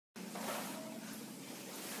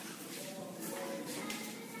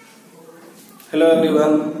Hello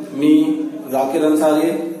everyone, मी Zakir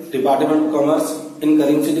Ansari, department commerce इन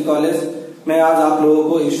करीम city college. मैं आज आप लोगों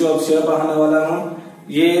को इश्यू ऑफ शेयर पढ़ाने वाला हूं।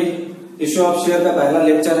 ये इश्यू ऑफ शेयर का पहला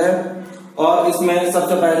लेक्चर है और इसमें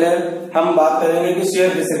सबसे पहले हम बात करेंगे कि शेयर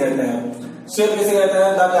किसे कहते हैं। शेयर किसे कहते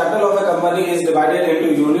हैं? The capital of A company is divided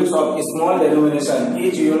into units of small denomination,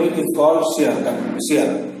 each unit is called share.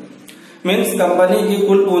 Means company की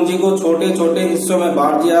कुल पूंजी को छोटे छोटे हिस्सों में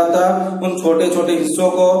बांट दिया जाता। उन छोटे छोटे हिस्सों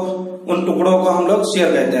को, उन टुकड़ों को हम लोग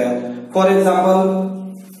शेयर कहते हैं। फॉर एग्जाम्पल,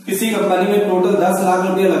 किसी कंपनी में टोटल 10 लाख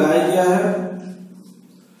रुपए लगाया गया है।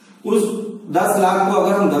 उस 10 लाख को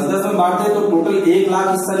अगर हम 10-10 में बांटते हैं तो टोटल 1 लाख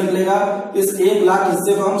हिस्सा निकलेगा। इस 1 लाख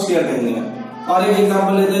हिस्से को हम शेयर कहेंगे। और एक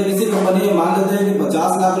एग्जाम्पल लेते हैं, किसी कंपनी में मान लेते हैं कि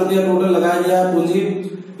 50 लाख रुपया टोटल लगाया गया है पूंजी।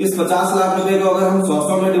 इस 50 लाख रुपए को अगर हम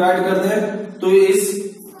 100 में डिवाइड कर दें तो इस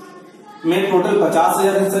में टोटल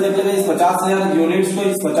 50,000 हिस्सा निकलेगा। इस 50,000 यूनिट्स को,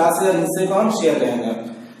 इस 50,000 हिस्से को हम शेयर कहेंगे।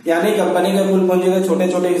 यानी कंपनी के कुल पूंजी के छोटे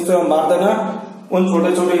छोटे हिस्सों में बांट देना, उन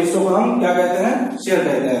छोटे छोटे हिस्सों को हम क्या कहते हैं? शेयर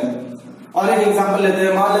कहते हैं। और एक एग्जांपल लेते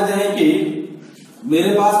हैं, मान लेते हैं कि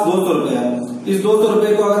मेरे पास 200 रुपए है। इस 200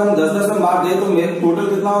 रुपए को अगर हम 10-10 में बांट दें तो मेरे टोटल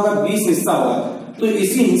कितना होगा? 20 हिस्सा होगा। तो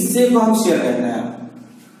इसी हिस्से को हम शेयर कहते हैं।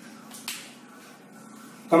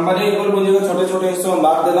 कंपनी के कुल पूंजी को छोटे छोटे हिस्सों में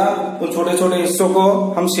बांट देना, उन छोटे छोटे हिस्सों को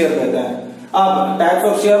हम शेयर कहते हैं। अब टाइप्स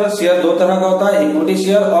ऑफ शेयर, शेयर 2 तरह का होता है, इक्विटी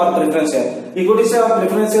शेयर और प्रेफरेंस शेयर। इक्विटी शेयर और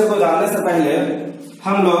प्रेफरेंस शेयर को जानने से पहले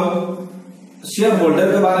हम लोग शेयर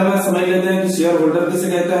होल्डर के बारे में समझ लेते हैं कि शेयर होल्डर किसे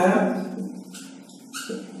कहते हैं,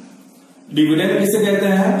 डिविडेंड किसे कहते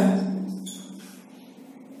हैं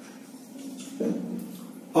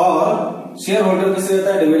और शेयर होल्डर किसे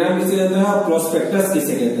कहते हैं, डिविडेंड किसे कहते हैं और प्रोस्पेक्टस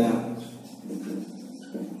किसे कहते हैं।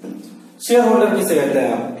 शेयर होल्डर किसे कहते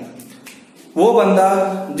हैं? वो बंदा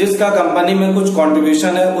जिसका कंपनी में कुछ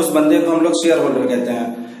कंट्रीब्यूशन है, उस बंदे को हम लोग शेयर होल्डर कहते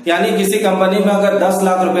हैं। यानी किसी कंपनी में अगर 10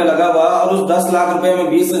 लाख रुपए लगा हुआ और उस 10 लाख रुपए में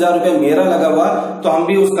 20,000 रुपए मेरा लगा हुआ तो हम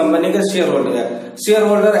भी उस कंपनी के शेयर होल्डर है। शेयर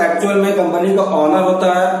होल्डर एक्चुअल में कंपनी का ऑनर होता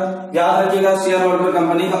है। याद रखिएगा, शेयर होल्डर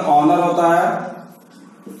कंपनी का ऑनर होता है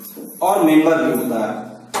और मेंबर भी होता है।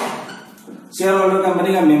 शेयर होल्डर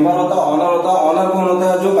कंपनी का मेंबर होता है, ऑनर होता है। ऑनर कौन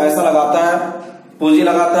होता है? जो पैसा लगाता है, पूंजी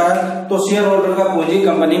लगाता है। तो शेयर होल्डर का पूंजी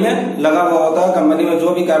कंपनी में लगा हुआ होता है। कंपनी में जो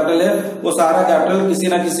भी कैपिटल है वो सारा कैपिटल किसी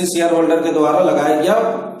ना किसी शेयर होल्डर के द्वारा लगाया गया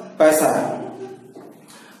पैसा है।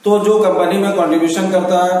 तो जो कंपनी में कंट्रीब्यूशन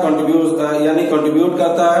करता है, कंट्रीब्यूट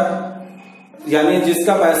करता है, यानी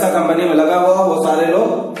जिसका पैसा कंपनी में लगा हुआ वो सारे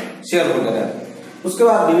लोग शेयर होल्डर है। उसके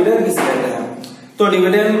बाद डिविडेंड किसे कहते हैं? तो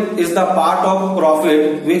dividend is the part of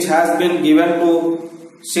profit which has been given to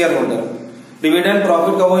share holder. Dividend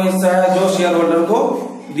profit का वो हिस्सा है जो शेयर होल्डर को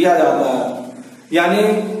दिया जाता है। यानी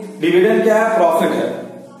डिविडेंड क्या है? प्रॉफिट है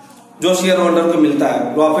जो शेयर होल्डर को मिलता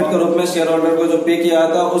है। प्रॉफिट के रूप में शेयर होल्डर को जो पे किया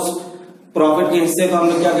जाता है, उस प्रॉफिट के हिस्से को हम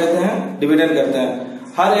लोग क्या कहते हैं? डिविडेंड कहते हैं।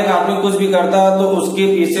 हर एक आदमी कुछ भी करता है तो उसके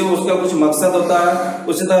पीछे उसका कुछ मकसद होता है।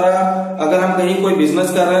 उसी तरह अगर हम कहीं कोई बिजनेस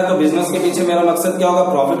कर रहे हैं तो बिजनेस के पीछे मेरा मकसद क्या होगा?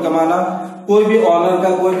 प्रॉफिट कमाना। कोई भी ऑनर का,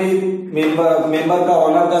 कोई भी मेंबर का,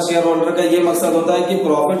 ऑनर का, शेयर होल्डर का ये मकसद होता है कि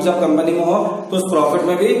प्रॉफिट जब कंपनी में हो तो उस प्रॉफिट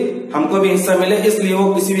में भी हमको भी हिस्सा मिले, इसलिए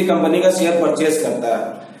वो किसी भी कंपनी का शेयर परचेज करता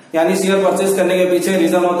है। यानी शेयर परचेज करने के पीछे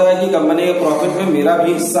रीजन होता है कि कंपनी के प्रॉफिट में मेरा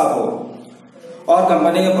भी हिस्सा हो, और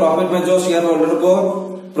कंपनी के प्रॉफिट में जो शेयर होल्डर को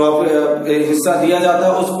प्रॉफिट हिस्सा दिया जाता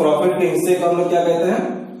है, उस प्रॉफिट के हिस्से को हम लोग क्या कहते हैं?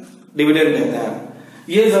 डिविडेंड कहते हैं।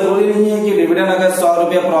 ये जरूरी नहीं है कि डिविडेंड अगर 100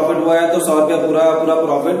 रुपया प्रॉफिट हुआ है तो 100 रुपया पूरा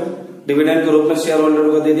प्रॉफिट डिविडेंड के रूप में शेयर होल्डर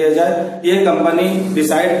को दे दिया जाए। ये कंपनी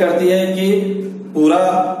डिसाइड करती है कि पूरा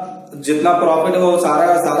जितना प्रॉफिट है वो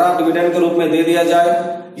सारा डिविडेंड के रूप में दे दिया जाए,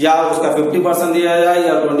 या उसका 50% दिया जाए,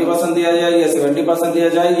 या 20% दिया जाए, या 70% दिया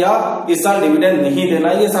जाए, या इस साल डिविडेंड नहीं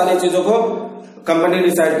देना। ये सारी चीजों को कंपनी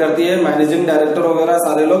डिसाइड करती है। मैनेजिंग डायरेक्टर वगैरह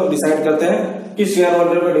सारे लोग डिसाइड करते हैं कि शेयर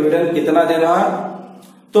होल्डर को डिविडेंड कितना देना है।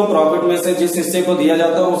 तो प्रॉफिट में से जिस हिस्से को दिया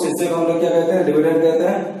जाता है उस हिस्से को हम लोग क्या कहते हैं? डिविडेंड कहते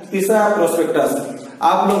हैं। तीसरा है प्रोस्पेक्टस।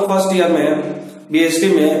 आप लोग फर्स्ट ईयर में बीएसटी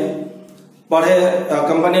में पढ़े,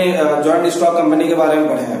 कंपनी ज्वाइंट स्टॉक कंपनी के बारे में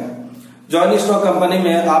पढ़े हैं। ज्वाइंट स्टॉक कंपनी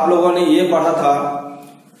में आप लोगों ने ये पढ़ा था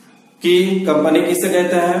कि कंपनी किसे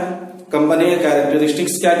कहते हैं, कंपनी के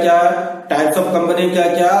कैरेक्टरिस्टिक्स क्या क्या है, टाइप्स ऑफ कंपनी क्या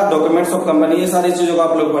क्या, डॉक्यूमेंट्स ऑफ कंपनी, ये सारी चीजों को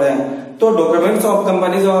आप लोग पढ़े हैं। तो डॉक्यूमेंट्स ऑफ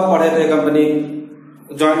कंपनी जो आप पढ़े थे कंपनी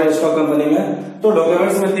ज्वाइंट स्टॉक कंपनी में, तो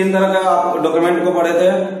डॉक्यूमेंट्स में 3 तरह का आप डॉक्यूमेंट को पढ़े थे।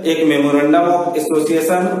 एक memorandum of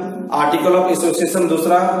association, article of association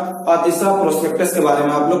दूसरा, और तीसरा प्रोस्पेक्टस के बारे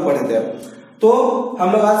में आप लोग पढ़े थे। तो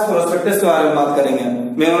हम लोग आज प्रोस्पेक्टस के बारे में बात करेंगे।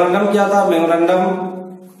 मेमोरेंडम क्या था? मेमोरेंडम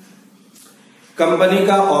कंपनी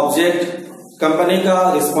का ऑब्जेक्ट, कंपनी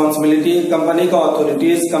का रिस्पॉन्सिबिलिटी, कंपनी का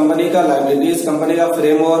अथॉरिटीज, कंपनी का लाइबिलिटीज, कंपनी का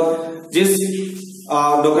फ्रेमवर्क, जिस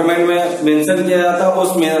डॉक्यूमेंट में मेंशन किया जाता है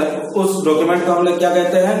उस डॉक्यूमेंट को हम लोग क्या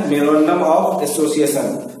कहते हैं, memorandum of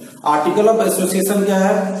association. Article of association क्या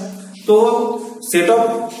है, तो set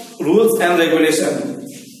of rules and regulation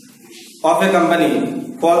of A company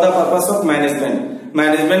for the purpose of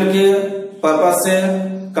management के पर्पस से,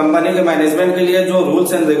 कंपनी के मैनेजमेंट के लिए जो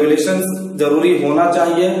रूल्स एंड रेगुलेशंस जरूरी होना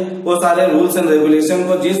चाहिए, वो सारे रूल्स एंड रेगुलेशन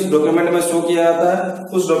को जिस डॉक्यूमेंट में शो किया जाता है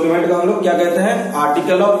उस डॉक्यूमेंट को हम लोग क्या कहते हैं,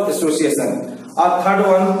 आर्टिकल ऑफ एसोसिएशन। और थर्ड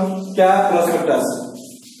वन क्या है,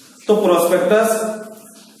 प्रोस्पेक्टस। तो प्रोस्पेक्टस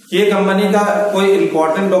ये कंपनी का कोई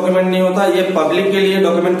इंपॉर्टेंट डॉक्यूमेंट नहीं होता, ये पब्लिक के लिए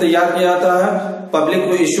डॉक्यूमेंट तैयार किया जाता है, पब्लिक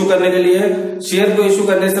को इश्यू करने के लिए। शेयर को इश्यू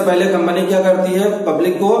करने से पहले कंपनी क्या करती है,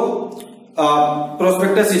 पब्लिक को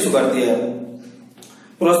प्रोस्पेक्टस इश्यू करती है।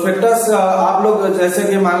 प्रोस्पेक्टस आप लोग जैसे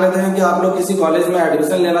कि मान लेते हैं कि आप लोग किसी कॉलेज में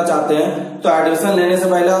एडमिशन लेना चाहते हैं, तो एडमिशन लेने से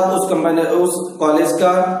पहले आप उस कॉलेज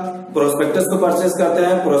का प्रोस्पेक्टस को परचेज करते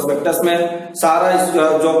हैं। प्रोस्पेक्टस में सारा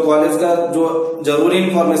जो कॉलेज का जो जरूरी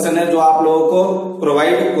इंफॉर्मेशन है जो आप लोगों को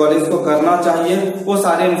प्रोवाइड कॉलेज को करना चाहिए, वो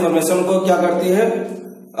सारे इंफॉर्मेशन को क्या करती है,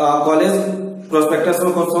 कॉलेज प्रोस्पेक्टस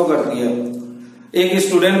में शो करती है। एक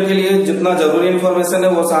स्टूडेंट के लिए जितना जरूरी इंफॉर्मेशन है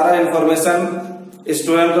वो सारा इंफॉर्मेशन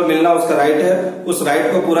स्टूडेंट को मिलना उसका राइट है। उस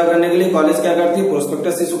राइट को पूरा करने के लिए कॉलेज क्या करती है,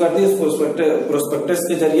 प्रोस्पेक्टस इशू करती है। प्रोस्पेक्टस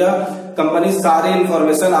के जरिए कंपनी सारी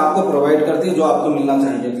इंफॉर्मेशन आपको प्रोवाइड करती है जो आपको मिलना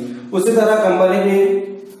चाहिए। उसी तरह कंपनी भी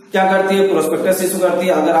क्या करती है, प्रोस्पेक्टस इशू करती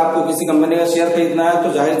है। अगर आपको किसी कंपनी का शेयर खरीदना है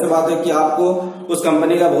तो जाहिर सी बात है कि आपको उस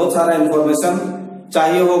कंपनी का बहुत सारा इंफॉर्मेशन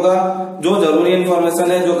चाहिए होगा। जो जरूरी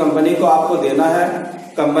इंफॉर्मेशन है जो कंपनी को आपको देना है,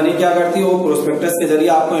 कंपनी क्या करती है, वो प्रोस्पेक्टस के जरिए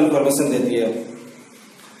आपको इंफॉर्मेशन देती है।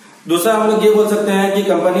 दूसरा हम लोग ये बोल सकते हैं कि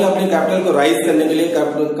कंपनी अपनी कैपिटल को राइज करने के लिए,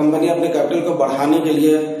 कंपनी अपने कैपिटल को बढ़ाने के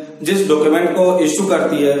लिए जिस डॉक्यूमेंट को इश्यू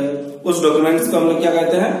करती है उस डॉक्यूमेंट्स को हम लोग क्या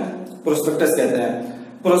कहते हैं, प्रोस्पेक्टस कहते हैं।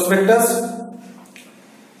 प्रोस्पेक्टस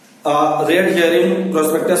रेड हियरिंग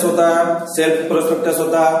प्रोस्पेक्टस होता है, सेल्फ प्रोस्पेक्टस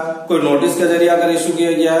होता है। कोई नोटिस के जरिए अगर इश्यू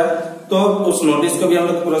किया गया है तो उस नोटिस को भी हम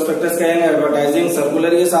लोग प्रोस्पेक्टस कहेंगे। एडवर्टाइजिंग,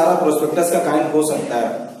 सर्कुलर, ये सारा प्रोस्पेक्टस का काइंड हो सकता है।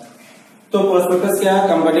 तो प्रोस्पेक्टस क्या है,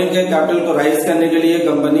 कंपनी के कैपिटल को राइज करने के लिए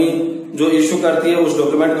कंपनी जो इश्यू करती है उस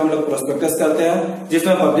डॉक्यूमेंट को हम लोग प्रोस्पेक्टस करते हैं,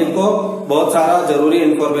 जिसमें पब्लिक को बहुत सारा जरूरी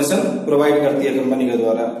इंफॉर्मेशन प्रोवाइड करती है, कंपनी के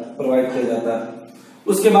द्वारा प्रोवाइड किया जाता है।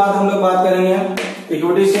 उसके बाद हम लोग बात करेंगे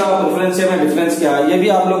इक्विटी शेयर और प्रेफरेंस शेयर में डिफरेंस क्या है। ये भी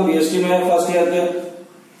आप लोग बीएसटी में फर्स्ट ईयर के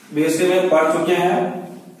बीएसटी में पढ़ चुके हैं,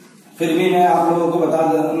 फिर भी मैं आप लोगों को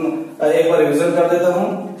एक बार रिविजन कर देता हूं।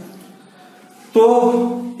 तो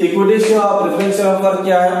इक्विटी शेयर और प्रेफरेंस शेयर पर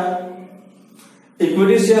क्या है,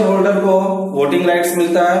 इक्विटी शेयर होल्डर को वोटिंग राइट्स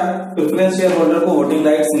मिलता है, प्रेफरेंस शेयर होल्डर को वोटिंग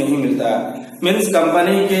राइट्स नहीं मिलता है। मीन्स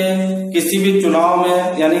कंपनी के किसी भी चुनाव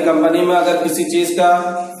में, यानी कंपनी में अगर किसी चीज का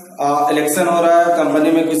इलेक्शन हो रहा है,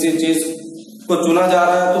 कंपनी में किसी चीज को चुना जा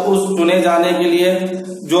रहा है, तो उस चुने जाने के लिए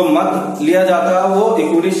जो मत लिया जाता है वो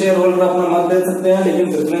इक्विटी शेयर होल्डर अपना मत दे सकते हैं,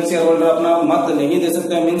 लेकिन प्रेफरेंस शेयर होल्डर अपना मत नहीं दे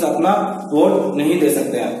सकते हैं, मीन्स अपना वोट नहीं दे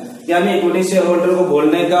सकते हैं। यानी इक्विटी शेयर होल्डर को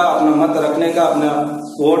बोलने का, अपना मत रखने का, अपना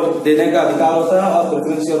वोट देने का अधिकार होता है, और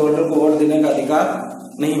प्रेफरेंस शेयर होल्डर को वोट देने का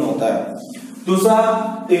अधिकार नहीं होता है। दूसरा,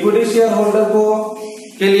 इक्विटी शेयर होल्डर को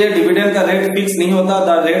के लिए डिविडेंड का रेट फिक्स नहीं होता।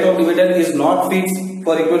 The rate of dividend is not fix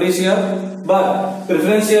for equity share, but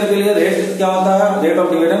preference share के लिए रेट क्या होता है, रेट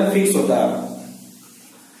ऑफ डिविडेंड फिक्स होता है।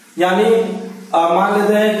 यानी मान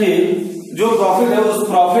लेते हैं कि जो प्रॉफिट है उस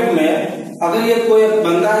प्रॉफिट में अगर ये कोई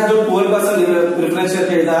बंदा है जो 12% प्रेफरेंस शेयर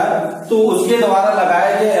खरीदा है, तो उसके द्वारा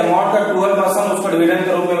लगाए गए अमाउंट का 12% उसको डिविडेंड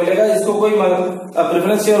के रूप में मिलेगा। इसको कोई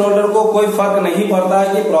प्रेफरेंस शेयर होल्डर को कोई फर्क नहीं पड़ता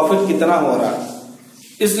है कि प्रॉफिट कितना हो रहा है,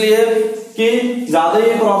 इसलिए कि ज्यादा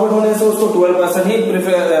ही प्रॉफिट होने से उसको 12%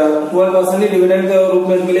 ही डिविडेंड के रूप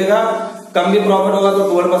में मिलेगा। कम भी प्रॉफिट होगा तो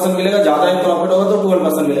 12% मिलेगा, ज्यादा ही प्रॉफिट होगा तो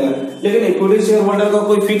 12% मिलेगा। लेकिन इक्विटी शेयर होल्डर का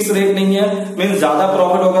कोई फिक्स रेट नहीं है, मीन्स ज्यादा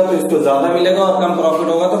प्रॉफिट होगा तो इसको ज्यादा मिलेगा और कम प्रॉफिट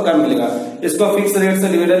होगा तो कम मिलेगा। इसको फिक्स रेट से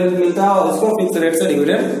डिविडेंड मिलता है और इसको फिक्स रेट से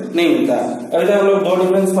डिविडेंड नहीं मिलता है। अभी हम लोग दो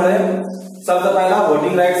डिफरेंस पढ़े। सबसे पहला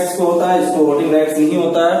वोटिंग राइट्स इसको होता है, इसको वोटिंग राइट्स नहीं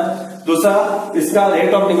होता है। दूसरा, इसका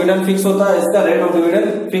रेट ऑफ डिविडेंड फिक्स होता है, इसका रेट ऑफ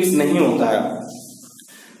डिविडेंड फिक्स नहीं होता है।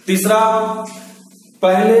 तीसरा,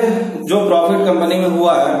 पहले जो प्रॉफिट कंपनी में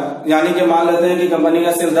हुआ है, यानी कि मान लेते हैं कि कंपनी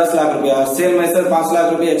का सेल 10 लाख रुपया, सेल में से 5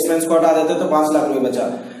 लाख रुपया एक्सपेंस को हटा देते तो 5 लाख रुपया बचा।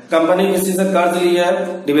 कंपनी किसी से कर्ज लिया है,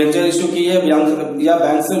 डिवेंचर इश्यू की है या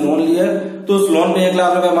बैंक से लोन लिया है, तो उस लोन पे 1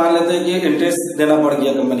 लाख रुपया मान लेते हैं कि इंटरेस्ट देना पड़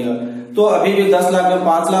गया कंपनी का, तो अभी भी 10 लाख में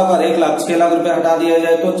 5 लाख और 1 लाख 6 लाख रुपया हटा दिया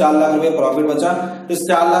जाए तो 4 लाख रुपया प्रॉफिट बचा। इस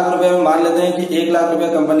 4 लाख रुपए में मान लेते हैं कि 1 लाख रुपया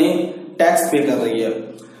कंपनी टैक्स पे कर रही है,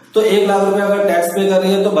 तो 1 लाख रुपया अगर टैक्स पे कर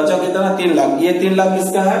रही है तो बचा कितना, 3 लाख। ये 3 लाख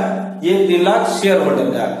किसका है, ये 3 लाख शेयर होल्डर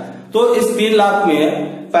का है। तो इस 3 लाख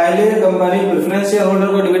में पहले कंपनी प्रेफरेंस शेयर होल्डर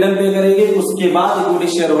को डिविडेंड पे करेगी, उसके बाद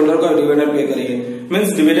इक्विटी शेयर होल्डर को डिविडेंड पे करेगी।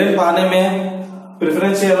 मींस डिविडेंड पाने में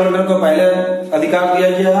प्रेफरेंस शेयर होल्डर को पहले अधिकार दिया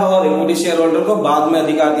गया है और इक्विटी शेयर होल्डर को बाद में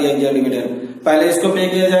अधिकार दिया गया। डिविडेंड पहले इसको पे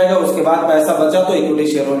किया जाएगा, उसके बाद पैसा बचा तो इक्विटी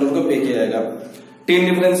शेयर होल्डर को पे किया जाएगा। 3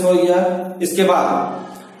 डिफरेंस हो गया। इसके बाद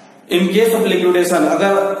इन केस ऑफ लिक्विडेशन,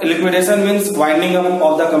 अगर liquidation means winding up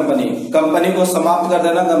of the company, company को समाप्त कर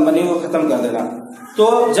देना, कंपनी को खत्म कर देना। तो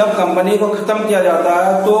जब कंपनी को खत्म किया जाता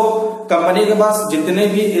है तो कंपनी के पास जितने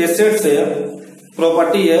भी एसेट्स है,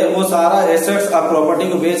 प्रॉपर्टी है, वो सारा एसेट्स और प्रॉपर्टी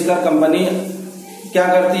को बेचकर कंपनी क्या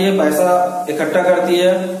करती है, पैसा इकट्ठा करती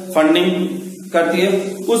है, फंडिंग करती है।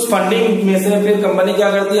 उस फंडिंग में से फिर कंपनी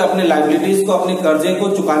क्या करती है, अपने लायबिलिटीज को, अपने कर्जे को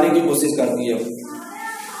चुकाने की कोशिश करती है।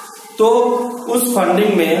 तो उस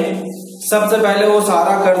फंडिंग में सबसे पहले वो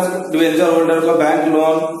सारा कर्ज डिवेंचर होल्डर को, बैंक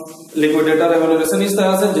लोन, लिक्विडेटर रेम्यूनरेशन, इस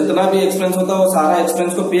तरह से जितना भी एक्सपेंस होता है वो सारा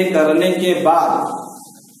एक्सपेंस को पे करने के बाद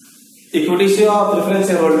इक्विटी शेयर और प्रेफरेंस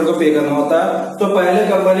शेयर होल्डर को पे करना होता है। तो पहले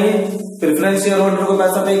कंपनी प्रेफरेंस शेयर होल्डर को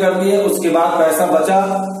पैसा पे करती है, उसके बाद पैसा बचा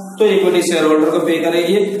तो इक्विटी शेयर होल्डर को पे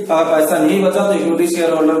करेगी। अगर पैसा नहीं बचा तो इक्विटी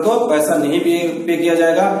शेयर होल्डर को पैसा नहीं पे किया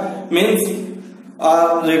जाएगा। मीन्स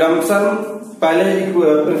रिडम्पशन पहले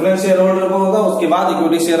प्रेफरेंस शेयर होल्डर को होगा, उसके बाद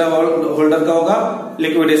इक्विटी शेयर होल्डर का होगा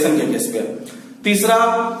लिक्विडेशन के केस पे। तीसरा,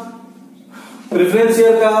 प्रेफरेंस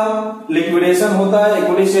शेयर का लिक्विडेशन होता है,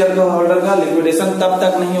 इक्विटी शेयर का होल्डर का लिक्विडेशन तब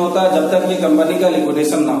तक नहीं होता जब तक कि कंपनी का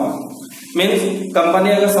लिक्विडेशन ना हो। मीन्स कंपनी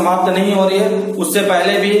अगर समाप्त नहीं हो रही है, उससे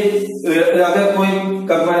पहले भी अगर कोई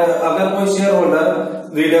share holder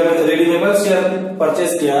redeemable share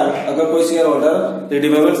purchase किया, अगर कोई share holder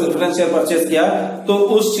redeemable preference share purchase किया तो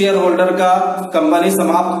उस शेयर होल्डर का कंपनी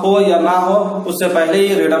समाप्त हो या ना हो उससे पहले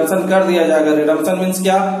ही रिडम्पशन कर दिया जाएगा। रिडम्पशन मीन्स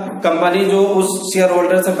क्या, कंपनी जो उस शेयर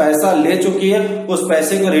होल्डर से पैसा ले चुकी है उस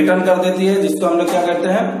पैसे को रिटर्न कर देती है, जिसको हम लोग क्या कहते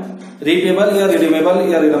हैं, रीपेबल या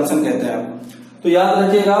रिडीमेबल या रिडम्पशन कहते हैं। तो याद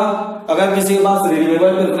रखिएगा, अगर किसी के पास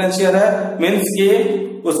रिडीमेबल प्रेफरेंस शेयर है मीन्स कि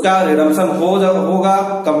उसका रिडम्पशन होगा,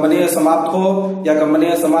 कंपनी समाप्त हो या कंपनी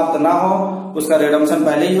समाप्त ना हो, उसका रिडम्पशन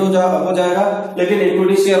पहले ही हो जाएगा। लेकिन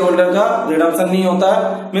इक्विटी शेयर होल्डर का रिडम्पशन नहीं होता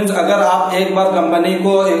है। मीन्स अगर आप एक बार कंपनी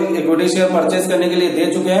को इक्विटी शेयर परचेज करने के लिए दे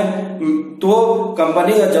चुके हैं तो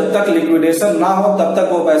कंपनी का जब तक लिक्विडेशन ना हो तब तक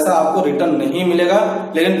वो पैसा आपको रिटर्न नहीं मिलेगा।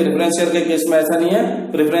 लेकिन प्रेफरेंस शेयर के केस में ऐसा नहीं है।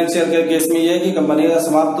 प्रेफरेंस शेयर के केस में ये है कि कंपनी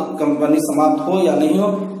समाप्त हो या नहीं हो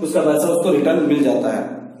उसका पैसा उसको रिटर्न मिल जाता है।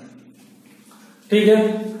 ठीक है,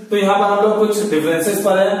 तो यहाँ पर हम लोग कुछ डिफरेंसेस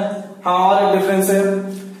पर है। हाँ, और एक डिफरेंस है,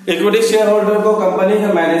 इक्विटी शेयर होल्डर को कंपनी के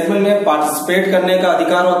मैनेजमेंट में पार्टिसिपेट करने का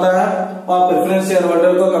अधिकार होता है और प्रेफरेंस शेयर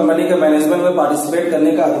होल्डर को कंपनी के मैनेजमेंट में पार्टिसिपेट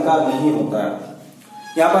करने का अधिकार नहीं होता है।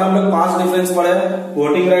 यहाँ पर हम लोग 5 डिफरेंस पढ़े।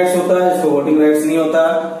 वोटिंग राइट्स होता है, इसको वोटिंग राइट्स नहीं होता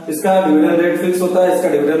है। इसका डिविडेंड रेट फिक्स होता है, इसका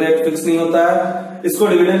डिविडेंड रेट फिक्स नहीं होता है। इसको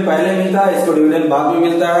डिविडेंड पहले मिलता है, इसको डिविडेंड बाद में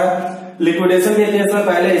मिलता है। लिक्विडेशन के केस में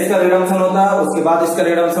पहले इसका रिडम्पशन होता है, उसके बाद इसका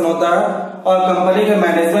रिडम्पशन होता है। और कंपनी के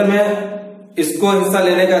मैनेजमेंट में इसको हिस्सा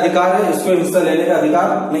लेने का अधिकार है, इसको हिस्सा लेने का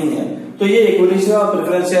अधिकार नहीं है। तो ये इक्विटी शेयर और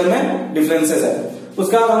प्रेफरेंस शेयर में डिफरेंसेस है।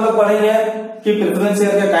 उसका हम लोग पढ़ेंगे कि प्रेफरेंस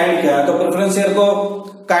शेयर का काइंड क्या है। तो प्रेफरेंस शेयर को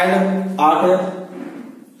काइंड 8 है,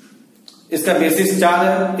 इसका बेसिस 4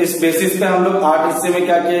 है। इस बेसिस पे हम लोग 8 हिस्से में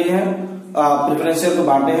क्या किए हैं, प्रेफरेंस शेयर को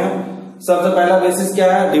बांटे हैं। सबसे पहला बेसिस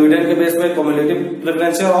क्या है, डिविडेंड के बेस पे क्युमुलेटिव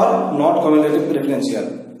प्रेफरेंस शेयर और नॉट क्युमुलेटिव प्रेफरेंस शेयर।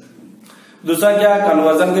 दूसरा क्या है,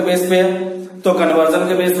 कन्वर्जन के बेस पे। तो कन्वर्जन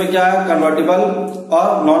के बेस पे क्या है, कन्वर्टिबल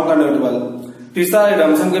और नॉन कन्वर्टिबल। तीसरा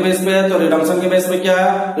रिडम्पशन के बेस पे है। तो रिडम्पशन के बेस पे क्या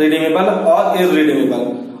है, रिडीमेबल और इररिडीमेबल।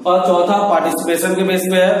 और चौथा पार्टिसिपेशन के बेस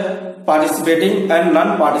पे है, पार्टिसिपेटिंग एंड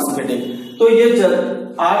नॉन पार्टिसिपेटिंग। तो ये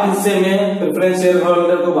 8 हिस्से में प्रेफरेंस शेयर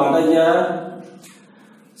होल्डर को बांटा गया है।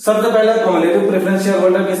 सबसे पहले क्युमुलेटिव प्रेफरेंस शेयर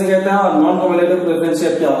होल्डर किसे कहते हैं और नॉन क्युमुलेटिव प्रेफरेंस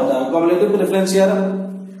शेयर क्या होता है। क्युमुलेटिव प्रेफरेंस शेयर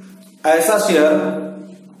ऐसा शेयर,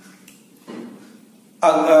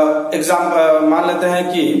 मान लेते हैं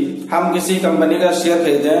कि हम किसी कंपनी का शेयर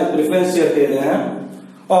खरीदे हैं, प्रेफरेंस शेयर खरीदे हैं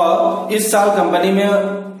और इस साल कंपनी में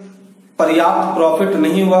पर्याप्त प्रॉफिट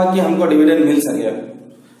नहीं हुआ कि हमको डिविडेंड मिल सके।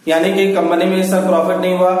 यानी कि कंपनी में इस साल प्रॉफिट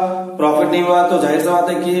नहीं हुआ तो जाहिर सी बात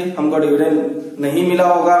है कि हमको डिविडेंड नहीं मिला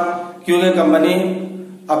होगा, क्योंकि कंपनी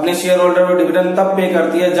अपने शेयर होल्डर को डिविडेंड तब पे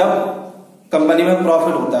करती है जब कंपनी में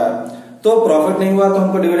प्रॉफिट होता है। तो प्रॉफिट नहीं हुआ तो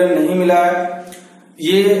हमको डिविडेंड नहीं मिला है।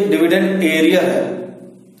 ये डिविडेंड एरियर है।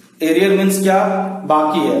 एरियर मीन्स क्या,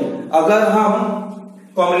 बाकी है। अगर हम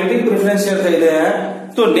क्युमुलेटिव प्रेफरेंस शेयर खरीदे हैं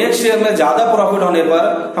तो नेक्स्ट ईयर में ज्यादा प्रॉफिट होने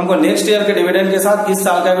पर हमको नेक्स्ट ईयर के डिविडेंड के साथ इस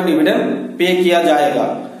साल का भी डिविडेंड पे किया जाएगा।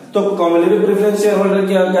 तो क्युमुलेटिव प्रेफरेंस शेयर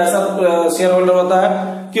होल्डर कैसा शेयर होल्डर होता है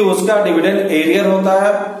कि उसका डिविडेंड एरियर होता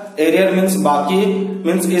है एरियर मीन्स बाकी,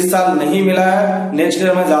 मीन्स इस साल नहीं मिला है, नेक्स्ट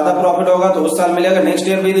ईयर में ज्यादा प्रॉफिट होगा तो उस साल मिलेगा, नेक्स्ट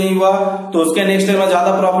ईयर भी नहीं हुआ तो उसके नेक्स्ट ईयर में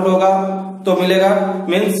ज्यादा प्रॉफिट होगा तो मिलेगा,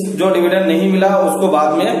 मीन्स जो डिविडेंड नहीं मिला उसको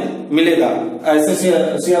बाद में मिलेगा। ऐसे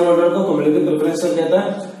शेयर होल्डर को क्युमुलेटिव प्रेफरेंस शेयर कहता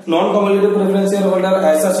है। Non cumulative preference share holder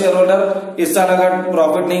ऐसा शेयर होल्डर इस साल अगर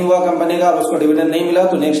प्रॉफिट नहीं हुआ कंपनी का और उसको डिविडेंड नहीं मिला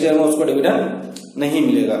तो नेक्स्ट ईयर में उसको डिविडेंड नहीं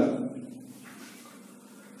मिलेगा।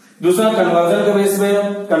 दूसरा कन्वर्जन के बेस पे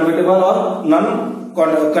कन्वर्टेबल और नॉन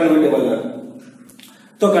कन्वर्टेबल है।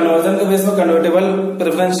 तो कन्वर्जन के बेस पे कन्वर्टेबल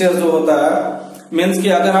प्रेफरेंस शेयर जो होता है मीन्स कि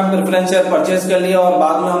अगर हम प्रेफरेंस शेयर परचेज कर लिया और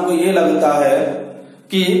बाद में हमको ये लगता है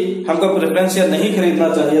कि हमको प्रेफरेंस शेयर नहीं खरीदना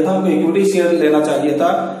चाहिए था, हमको इक्विटी शेयर लेना चाहिए था,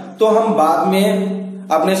 तो हम बाद में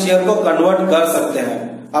अपने शेयर को कन्वर्ट कर सकते हैं।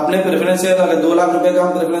 अपने प्रेफरेंस शेयर अगर 2 लाख रुपए का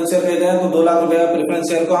हम प्रेफरेंस शेयर खरीदे हैं तो 2 लाख रुपए का प्रेफरेंस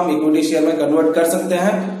शेयर को हम इक्विटी शेयर में कन्वर्ट कर सकते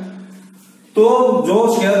हैं। तो जो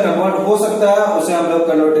शेयर कन्वर्ट हो सकता है उसे हम लोग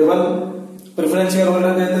कन्वर्टेबल प्रेफरेंस शेयर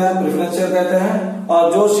होल्डर कहते हैं, प्रेफरेंस शेयर कहते हैं,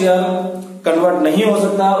 और जो शेयर कन्वर्ट नहीं हो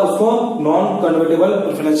सकता उसको नॉन कन्वर्टेबल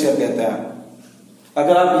प्रेफरेंस शेयर कहते हैं।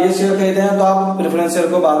 अगर आप ये शेयर खरीदे हैं तो आप प्रेफरेंस शेयर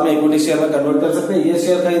को बाद में इक्विटी शेयर में कन्वर्ट कर सकते हैं, ये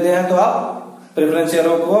शेयर खरीदे हैं तो आप प्रेफरेंस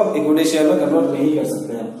शेयरों को इक्विटी शेयर में कन्वर्ट नहीं कर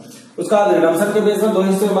सकते हैं। उसका रिडम्पशन के बेस में 2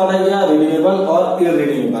 हिस्से में बांटा गया, रिडीमेबल और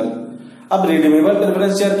इररिडीमेबल। अब रिडीमेबल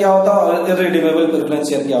प्रेफरेंस शेयर क्या होता है और इररिडीमेबल प्रेफरेंस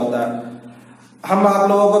शेयर क्या होता है? हम आप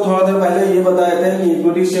लोगों को थोड़ा देर पहले ये बताए थे कि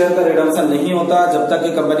इक्विटी शेयर का रिडम्पशन नहीं होता जब तक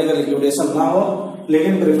कि कंपनी का लिक्विडेशन ना हो,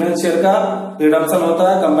 लेकिन प्रेफरेंस शेयर का रिडम्पशन होता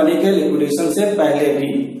है कंपनी के लिक्विडेशन से पहले भी।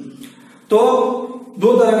 तो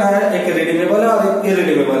 2 तरह का है, एक रिडीमेबल है और एक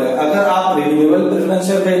इररिडीमेबल है। अगर आप रिडीमेबल प्रेफरेंस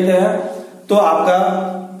शेयर खरीदते हैं तो आपका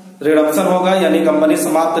रिडम्पशन होगा, यानी कंपनी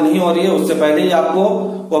समाप्त नहीं हो रही है उससे पहले ही आपको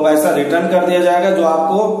वो पैसा रिटर्न कर दिया जाएगा जो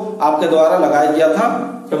आपको आपके द्वारा लगाया गया था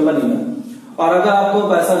कंपनी में। और अगर आपको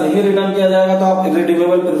पैसा नहीं रिटर्न किया जाएगा तो आप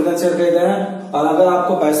इररिडीमेबल प्रेफरेंस शेयर खरीदे हैं, और अगर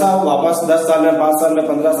आपको पैसा वापस 10 साल में, 5 साल में,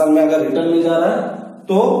 15 साल में अगर रिटर्न मिल जा रहा है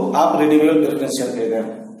तो आप रिडीमेबल प्रेफरेंस शेयर खरीदे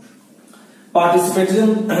हैं।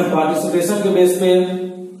 पार्टिसिपेशन के बेस पे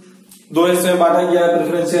 2 हिस्से में बांटा गया है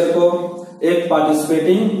प्रेफरेंस शेयर को, एक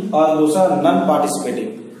पार्टिसिपेटिंग और दूसरा नॉन पार्टिसिपेटिंग।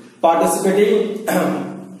 पार्टिसिपेटिंग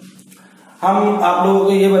हम आप लोगों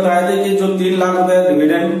को ये बताए थे कि जो 3 लाख रुपए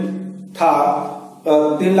डिविडेंड था,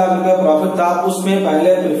 3 लाख रुपए प्रॉफिट था, उसमें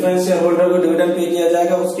पहले प्रेफरेंस शेयर होल्डर को डिविडेंड पे किया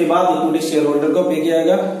जाएगा, उसके बाद इक्विटी शेयर होल्डर को पे किया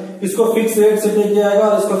जाएगा। इसको फिक्स रेट से पे किया जाएगा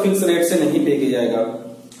और इसको फिक्स रेट से नहीं पे किया जाएगा।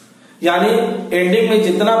 यानी एंडिंग में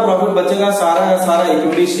जितना प्रॉफिट बचेगा सारा का सारा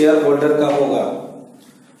इक्विटी शेयर होल्डर का होगा।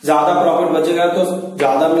 ज्यादा प्रॉफिट बचेगा तो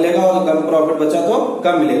ज्यादा मिलेगा और कम प्रॉफिट बचा तो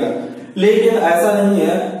कम मिलेगा। लेकिन ऐसा नहीं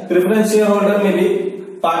है, प्रेफरेंस शेयर होल्डर में भी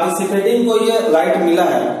पार्टिसिपेटिंग को ये राइट मिला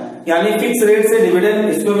है, यानी फिक्स रेट से डिविडेंड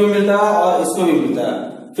इसको भी मिलता है और इसको भी मिलता है।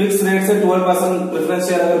 फिक्स रेट से 12% प्रेफरेंस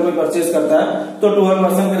शेयर अगर कोई परचेज करता है तो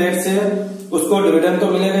 12% के रेट से उसको डिविडेंड तो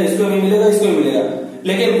मिलेगा, इसको भी मिलेगा, इसको भी मिलेगा।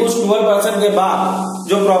 लेकिन उस 12% के बाद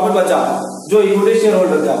जो प्रॉफिट बचा, जो इक्विटी शेयर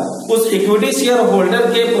होल्डर का, उस इक्विटी शेयर होल्डर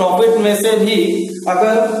के प्रॉफिट में से भी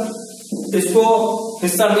अगर इसको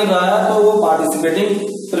हिस्सा मिल रहा है तो वो पार्टिसिपेटिंग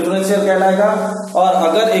प्रेफरेंस शेयर कहलाएगा। और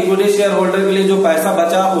अगर इक्विटी शेयर होल्डर के लिए जो पैसा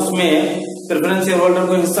बचा उसमें प्रेफरेंस शेयर होल्डर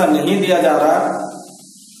को हिस्सा नहीं दिया जा रहा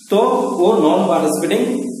तो वो non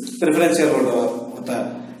participating preference share holder होता है।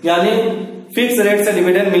 यानी फिक्स रेट से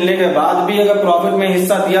डिविडेंड मिलने के बाद भी अगर प्रॉफिट में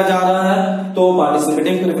हिस्सा दिया जा रहा है तो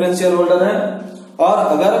पार्टिसिपेटिंग प्रेफरेंस शेयर होल्डर है, और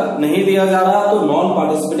अगर नहीं दिया जा रहा तो non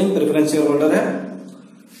participating preference share holder है।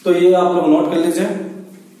 तो ये आप लोग नोट कर लीजिए।